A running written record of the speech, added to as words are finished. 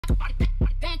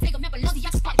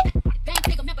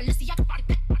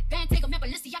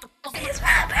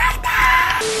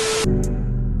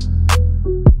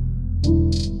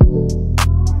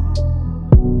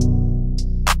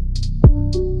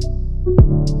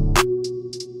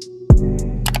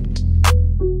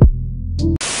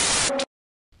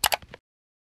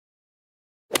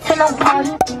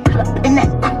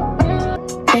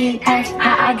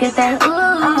get that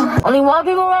ooh. Only one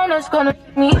people around that's gonna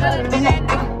me up in that.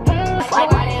 Why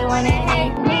they wanna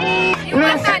hate me? You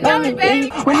must not know me, baby.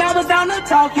 When I was down to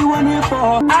talk, you weren't here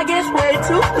for. I guess way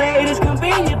too late, it's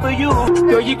convenient for you.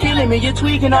 Girl, you killing me, you're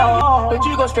tweaking all. But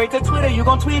you go straight to Twitter, you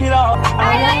gon' tweet it all.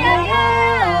 Flash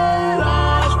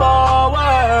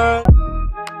forward.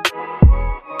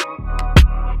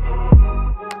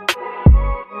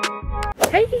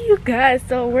 Hey you guys,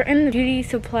 so we're in the beauty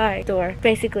supply store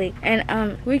basically,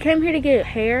 and we came here to get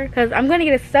hair because I'm gonna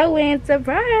get a sew-in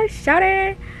surprise. Shout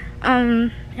it.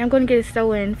 I'm gonna get a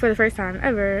sew-in for the first time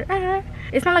ever.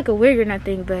 It's not like a wig or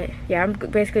nothing, but yeah, I'm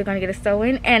basically gonna get a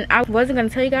sew-in, and I wasn't gonna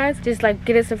tell you guys, just like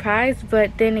get a surprise,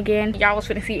 but then again y'all was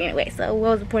finna see it anyway, so what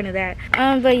was the point of that?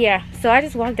 But yeah, so I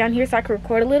just walked down here so I could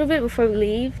record a little bit before we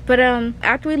leave. But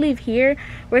after we leave here,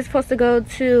 we're supposed to go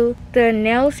to the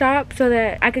nail shop so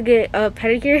that I could get a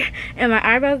pedicure and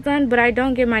my eyebrows done, but I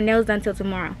don't get my nails done till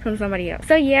tomorrow from somebody else.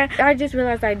 So yeah, I just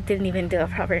realized I didn't even do a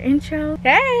proper intro.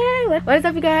 Hey, what's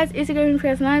up you guys? It's your girl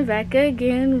Press9 back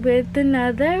again with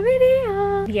another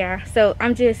video. Yeah, so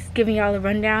I'm just giving y'all a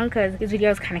rundown because this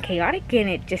video is kind of chaotic and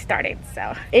it just started.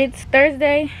 So it's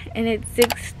Thursday and it's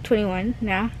 6:21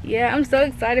 now. Yeah, I'm so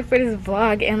excited for this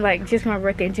vlog and like just my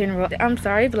birthday in general. I'm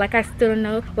sorry, but like I still don't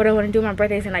know what I want to do. My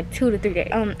birthday's in like 2 to 3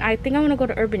 days. I think I want to go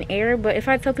to Urban Air, but if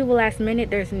I tell people last minute,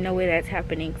 there's no way that's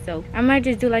happening. So I might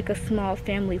just do like a small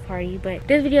family party. But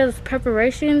this video is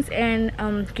preparations and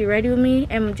get ready with me,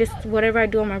 and just whatever I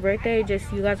do on my birthday,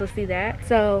 just you guys will see that.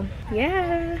 So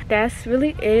yeah, that's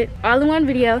really it, all in one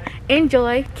video.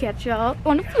 Enjoy, catch y'all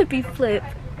on a flippy flip.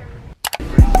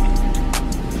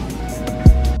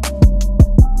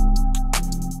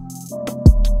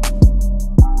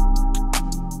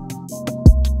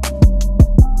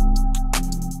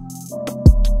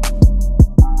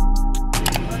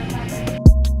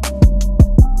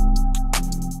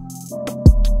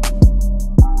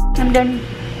 I'm done.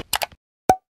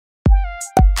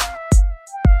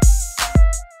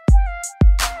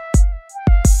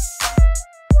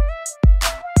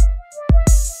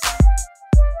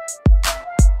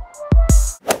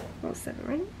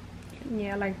 Right?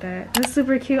 Yeah, I like that. That's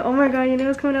super cute. Oh my god, your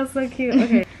nails coming out so cute.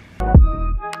 Okay.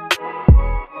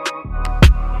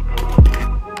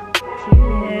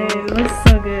 Yeah, it looks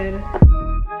so good.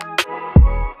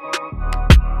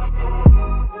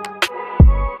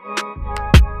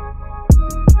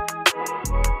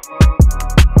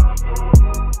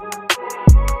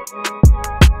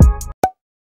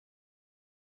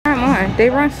 Come on, they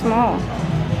run small.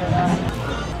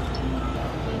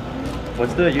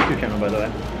 What's the YouTube channel, by the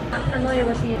way? I'm familiar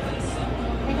with you. I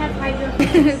have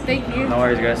HAYY. Thank you. No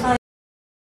worries, guys.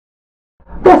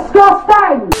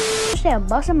 Disgusting! Say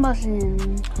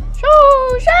bussin'.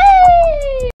 Shoo,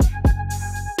 shay!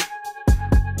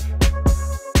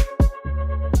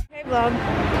 Hey vlog.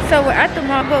 So we're at the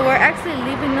mall, but we're actually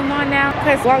leaving the mall now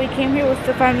because why we came here was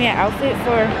to find me an outfit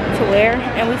to wear,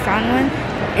 and we found one.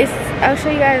 I'll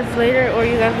show you guys later, or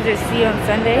you guys will just see on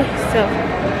Sunday. So,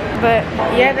 but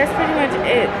yeah, that's pretty much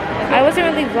it. I wasn't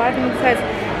really vlogging because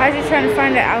I was just trying to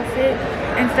find the outfit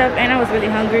and stuff, and I was really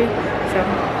hungry. So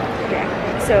yeah,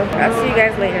 so I'll see you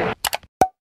guys later.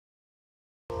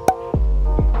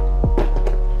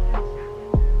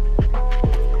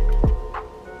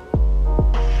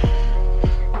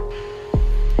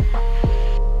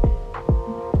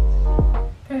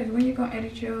 When you gonna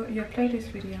edit your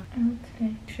playlist video?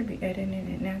 Today. You should be editing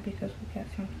it now because we got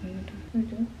something to do. We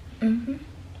do? Mm-hmm.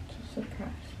 It's a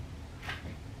surprise.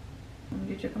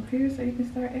 Get your computer so you can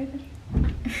start editing?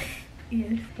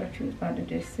 Yes. But you was about to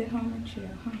just sit home and chill,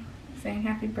 huh? Saying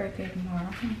happy birthday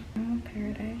tomorrow, huh? Oh,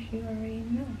 Paradise, you already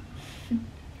know. I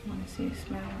want to see a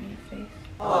smile on your face.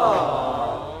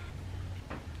 Aww.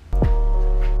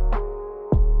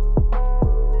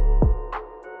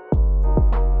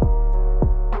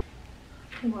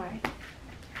 Why?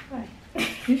 Why?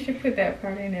 You should put that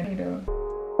part in it though.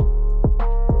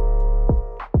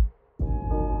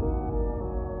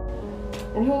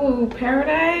 Ooh,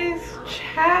 Paradise?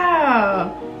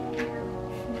 Child.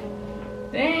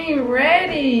 They ain't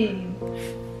ready.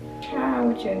 Child,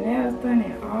 with your nails done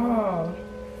and all.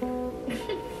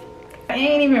 They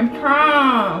ain't even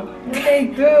prom. What they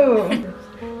do?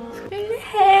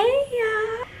 Hey,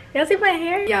 y'all. Y'all see my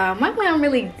hair? Y'all, my mom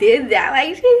really did that.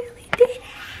 Like, she really did it.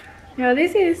 Yo,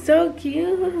 this is so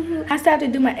cute. I still have to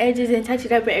do my edges and touch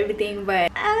it up and everything,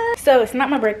 but so it's not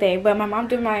my birthday, but my mom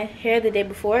did my hair the day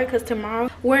before, because tomorrow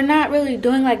we're not really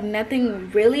doing like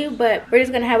nothing really, but we're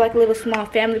just gonna have like a little small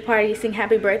family party, sing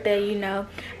happy birthday, you know.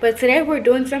 But today we're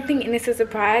doing something and it's a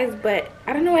surprise, but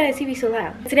I don't know why that TV's so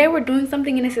loud. Today we're doing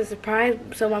something and it's a surprise,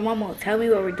 so my mom won't tell me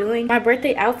what we're doing. My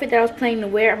birthday outfit that I was planning to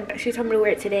wear, she told me to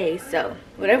wear it today, so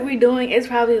whatever we're doing is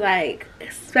probably like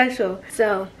special.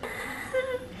 So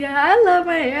yeah, I love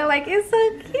my hair. Like, it's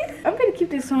so cute. I'm gonna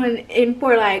keep this on in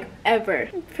for like ever.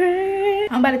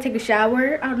 I'm about to take a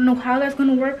shower. I don't know how that's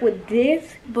gonna work with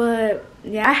this, but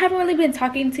yeah, I haven't really been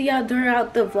talking to y'all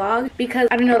throughout the vlog because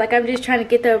I don't know, like I'm just trying to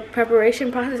get the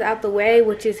preparation process out the way,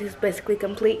 which is basically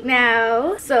complete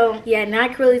now. So yeah, now I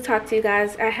can really talk to you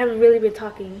guys. I haven't really been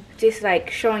talking, just like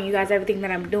showing you guys everything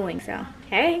that I'm doing. So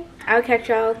hey, I'll catch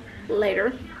y'all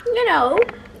later, you know.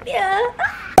 Yeah.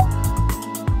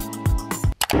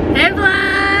 Hey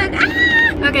vlog!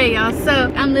 Ah! Okay y'all,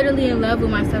 so I'm literally in love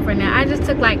with myself right now. I just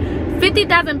took like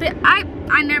 50,000 pics.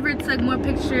 I never took more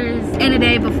pictures in a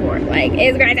day before. Like,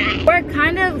 it's crazy.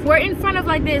 We're in front of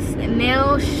like this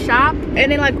nail shop, and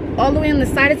then like all the way on the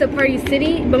side is a Party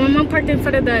City, but my mom parked in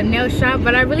front of the nail shop,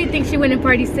 but I really think she went in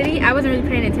Party City. I wasn't really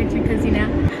paying attention because, you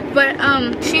know,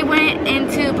 but she went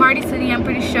into Party City, I'm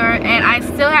pretty sure, and I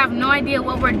still have no idea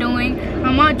what we're doing.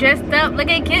 I'm all dressed up,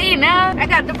 looking cute, you know. I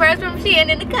got the purse from Shein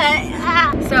in the cut.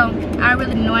 So I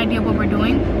really have no idea what we're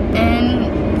doing,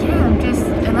 and yeah, I'm just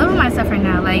in love with myself right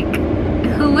now. Like,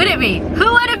 who would it be?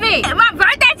 Who would it be? My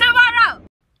birthday tomorrow!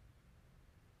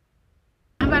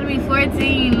 I'm about to be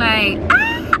 14, like,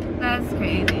 that's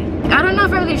crazy. I don't know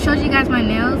if I really showed you guys my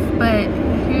nails, but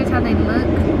here's how they look.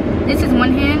 This is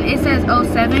one hand, it says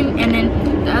 07, and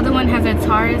then the other one has a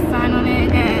Taurus sign on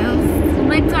it. And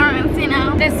big Taurus, you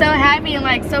know. Just so happy and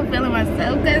like so feeling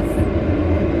myself, because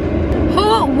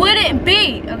who would it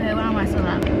be? Okay, why am I so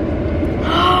loud?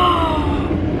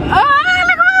 Oh, look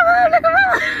at my mom, look at my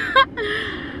mom.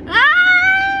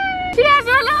 She has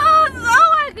balloons. Oh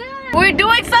my god. We're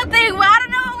doing something, but I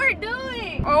don't know what we're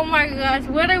doing. Oh my gosh,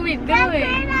 what are we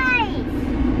doing?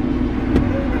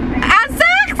 I'm so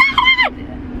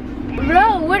excited!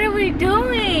 Bro, what are we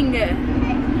doing?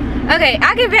 Okay,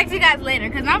 I'll get back to you guys later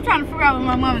because I'm trying to figure out what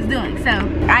my mom is doing. So,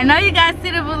 I know you guys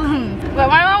see the balloons. But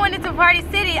my mom went into Party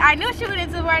City. I knew she went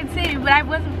into Party City, but I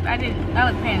wasn't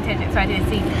paying attention, so I didn't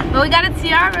see. But we got a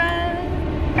tiara.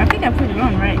 I think I put it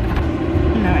on right.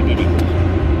 No, I didn't.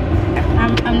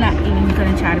 I'm not even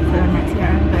gonna try to put on that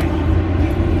tiara,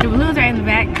 but the balloons are in the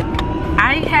back.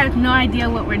 I have no idea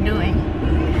what we're doing.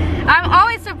 I'm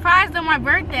always surprised on my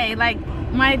birthday. Like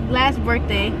my last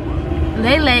birthday,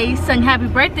 Lele sung happy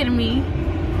birthday to me.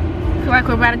 I feel like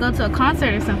we're about to go to a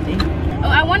concert or something. Oh,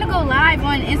 I want to go live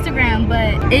on Instagram,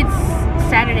 but it's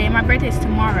Saturday. My birthday is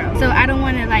tomorrow, so I don't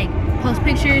want to like post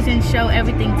pictures and show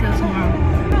everything till tomorrow.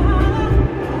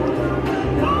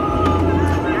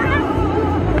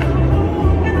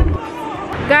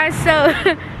 Guys, so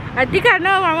I think I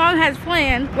know what my mom has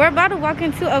planned. We're about to walk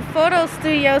into a photo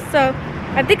studio, so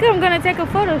I think I'm gonna take a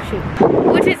photo shoot,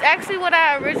 which is actually what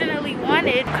I originally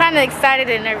wanted. Kind of excited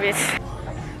and nervous.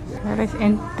 That is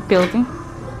in the building.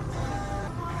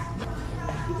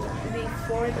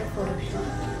 Before the photo shoot.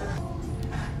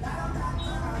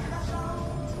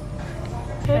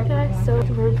 Hey guys, so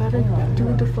we're about to do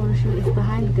the photo shoot. It's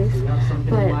behind this,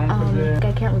 but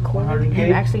I can't record.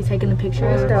 I'm actually taking the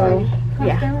pictures, so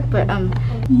yeah. But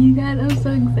you guys, I'm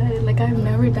so excited. Like, I've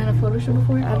never done a photo shoot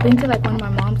before. I've been to like one of my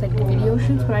mom's like video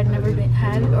shoots, but I've never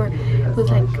had or was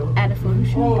like at a photo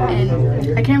shoot,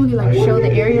 and I can't really like show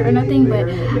the area or nothing. But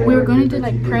we were going to do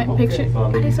like print pictures.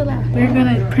 Why are they so loud? We were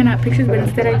gonna print out pictures, but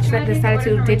instead I just decided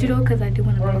to do digital because I do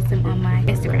want to post them on my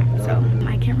Instagram. So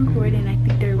I can't record, and I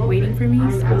think they're waiting for me.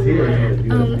 So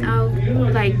I'll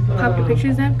like pop the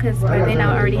pictures up because by then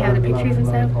I'll already have the pictures and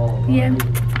stuff. Yeah,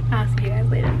 I'll see you guys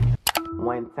later.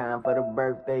 One time for the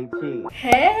birthday cheese.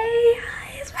 Hey,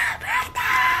 it's my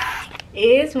birthday.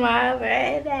 It's my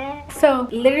birthday. So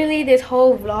literally this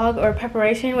whole vlog or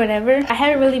preparation, whatever, I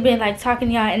haven't really been like talking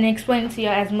to y'all and explaining to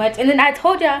y'all as much. And then I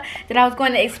told y'all that I was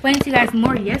going to explain to you guys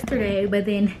more yesterday, but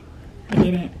then I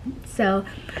didn't. So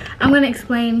I'm going to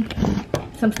explain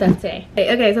some stuff today.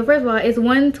 Okay, so first of all, it's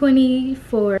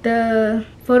 1:24. The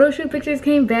photo shoot pictures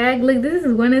came back. Look, this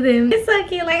is one of them. It's so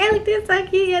cute. Like, I looked this so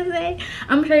cute yesterday.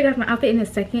 I'm gonna show you guys my outfit in a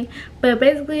second, but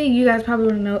basically you guys probably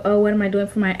want to know, oh, what am I doing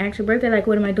for my actual birthday, like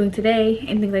what am I doing today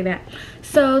and things like that.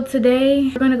 So today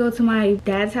we're gonna go to my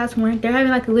dad's house. They're having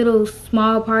like a little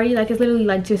small party. Like, it's literally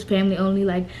like just family only,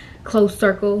 like close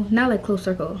circle. Not like close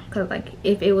circle, because like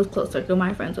if it was close circle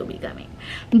my friends would be coming,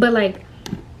 but like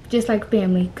just like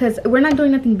family, because we're not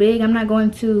doing nothing big. I'm not going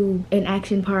to an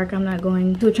action park, I'm not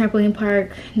going to a trampoline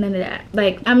park, none of that.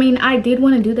 Like, I mean, I did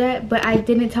want to do that, but I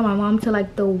didn't tell my mom till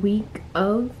like the week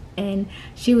of, and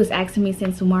she was asking me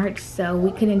since March, so we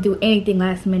couldn't do anything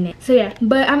last minute. So yeah,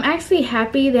 but I'm actually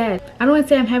happy that, I don't want to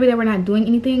say I'm happy that we're not doing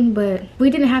anything, but we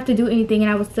didn't have to do anything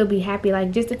and I would still be happy.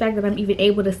 Like, just the fact that I'm even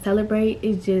able to celebrate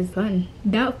is just fun.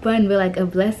 Not fun, but like a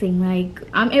blessing. Like,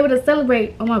 I'm able to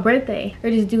celebrate on my birthday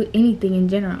or just do anything in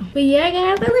general. But yeah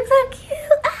guys, that looks so cute.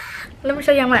 Let me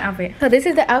show y'all my outfit. So this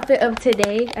is the outfit of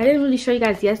today. I didn't really show you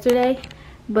guys yesterday,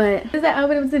 but this is the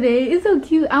outfit of today. It's so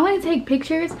cute. I want to take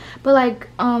pictures, but like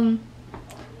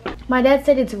my dad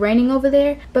said it's raining over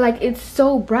there, but like it's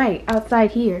so bright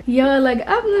outside here. Yo, like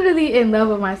I'm literally in love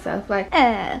with myself. Like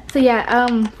so yeah,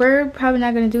 we're probably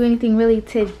not gonna do anything really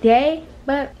today,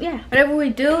 but yeah, whatever we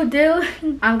do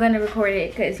I'm gonna record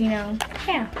it, because you know,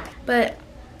 yeah. But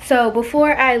so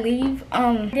before I leave,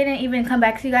 I didn't even come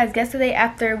back to you guys yesterday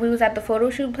after we was at the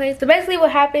photo shoot place. So basically what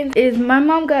happened is my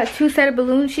mom got 2 sets of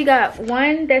balloons. She got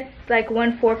one that's like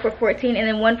 1 for 14 and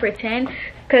then 1 for 10,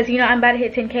 because you know I'm about to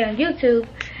hit 10K on YouTube,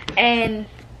 and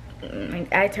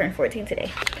I turned 14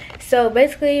 today. So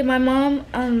basically my mom,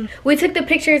 we took the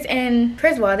pictures, and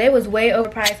first of all, they was way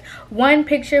overpriced. One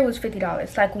picture was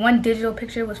 $50, like one digital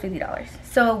picture was $50.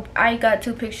 So I got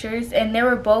 2 pictures and they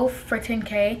were both for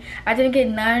 10K. I didn't get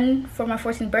none for my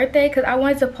 14th birthday because I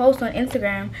wanted to post on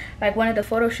Instagram like one of the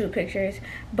photo shoot pictures,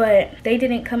 but they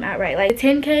didn't come out right. Like the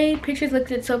 10K pictures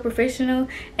looked so professional,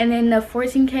 and then the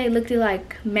 14K looked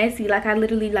like messy, like I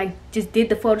literally like just did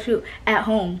the photo shoot at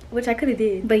home, which I could have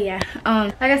did. But yeah,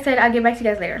 like I said, I'll get back to you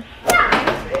guys later.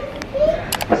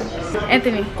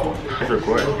 Anthony. It's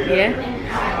recording. Yeah.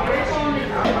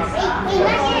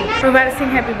 We're about to sing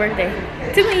happy birthday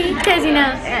to me, because you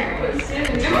know.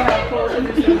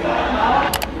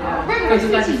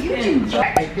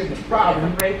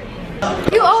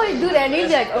 You always do that and you're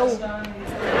like, oh.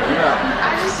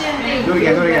 Do it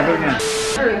again.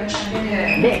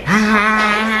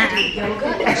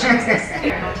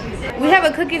 We have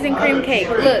a cookies and cream cake.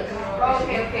 Look.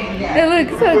 It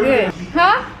looks so good.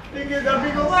 Huh?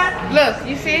 Look,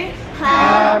 you see?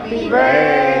 Happy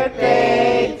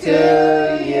birthday to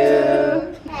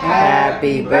you.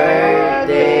 Happy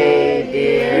birthday,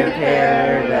 dear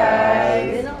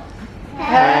Paradise.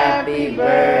 Happy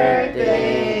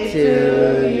birthday to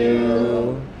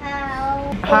you.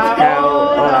 How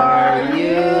old are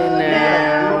you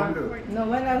now?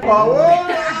 How old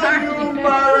are you,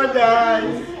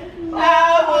 Paradise?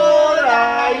 How old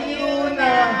are you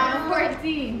now?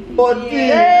 14.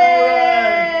 14.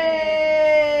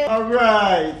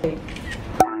 Alright.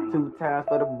 2 times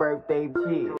for the birthday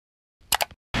kid.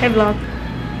 Hey vlog.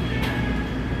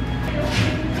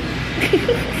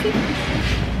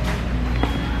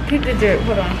 Keep the drip,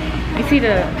 hold on. You see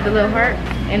the little heart?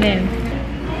 And then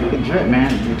The drip,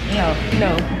 man.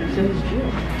 no.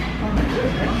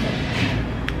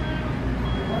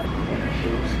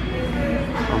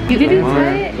 You didn't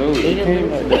try it?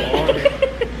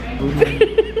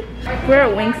 We're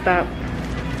at Wingstop.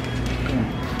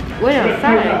 Wait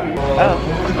outside.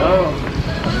 Oh.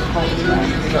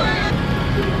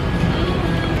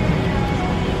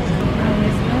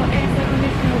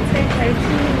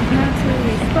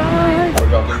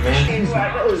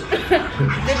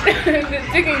 The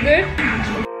chicken good?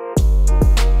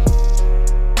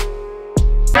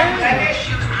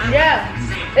 Yeah,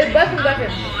 it's bustin'.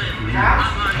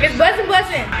 It's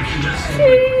bustin'.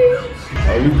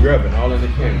 Oh, you grabbing all in the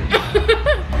camera.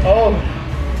 Oh,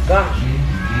 gosh.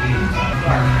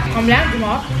 I'm laughing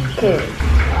off. Cool.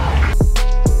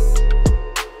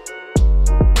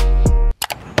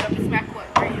 Smack what?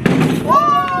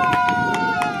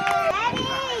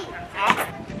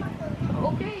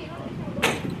 Okay.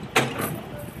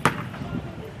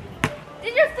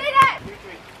 Did you see that?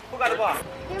 Who got the ball?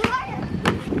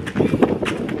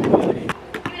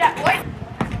 Give me that, boy.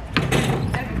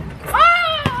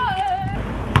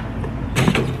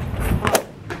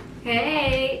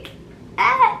 Hey,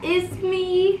 it's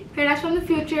me. Here, that's from the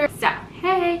future. So,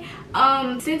 hey,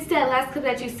 since that last clip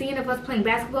that you've seen of us playing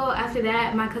basketball, after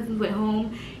that, my cousins went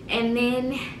home, and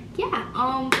then, yeah,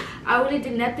 I really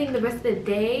did nothing the rest of the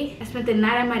day. I spent the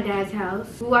night at my dad's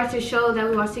house. We watched a show that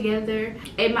we watched together,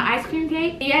 ate my ice cream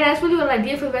cake. Yeah, that's really what I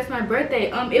did for the rest of my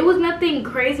birthday. It was nothing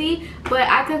crazy, but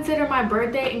I consider my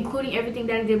birthday, including everything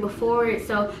that I did before it.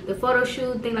 So the photo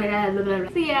shoot, thing like that, blah, blah, blah.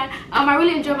 So yeah, I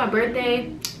really enjoyed my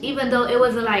birthday, even though it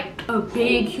wasn't like a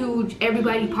big, huge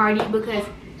everybody party, because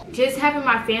just having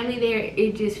my family there,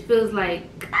 it just feels like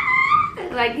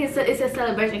it's a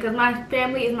celebration, because my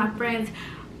family is my friends.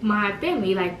 My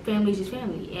family, like, family is just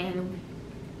family, and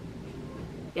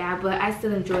yeah, but I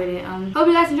still enjoyed it. Hope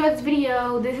you guys enjoyed this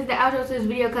video. This is the outro to this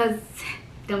video because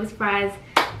don't be surprised,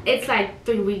 it's like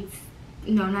 3 weeks,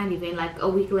 no, not even, like a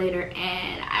week later,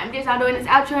 and I'm just not doing this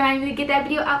outro, and I need to get that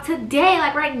video out today,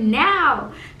 like right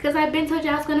now, because I've been told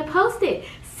you I was gonna post it.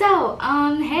 So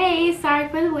hey, sorry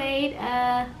for the wait.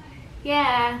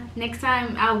 Yeah, next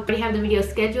time I'll already have the video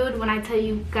scheduled when I tell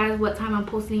you guys what time I'm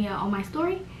posting it on my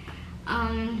story.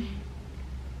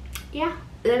 Yeah,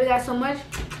 love you guys so much.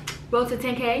 Road to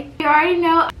 10K. You already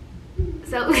know,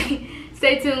 so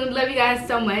stay tuned. Love you guys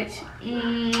so much.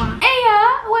 And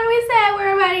yeah, what do we say?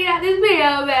 We're about to get out this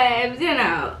video, babes. You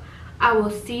know, I will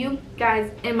see you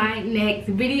guys in my next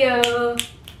video.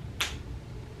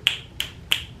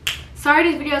 Sorry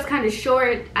this video is kind of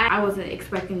short. I wasn't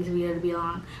expecting this video to be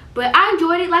long, but I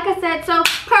enjoyed it, like I said. So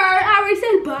purr, I already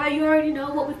said bye. You already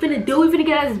know what we finna do. We finna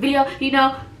get out of this video, you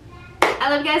know. I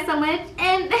love you guys so much,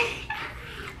 and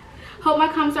hope my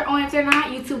comments are on. If they're not,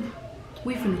 YouTube,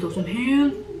 we finna throw some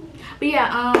hands. But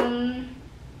yeah,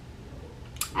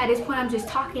 at this point I'm just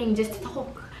talking just to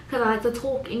talk, because I like to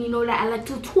talk, and you know that I like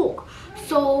to talk.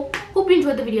 So hope you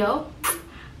enjoyed the video.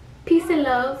 Peace and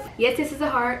love. Yes, this is a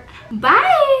heart.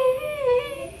 Bye.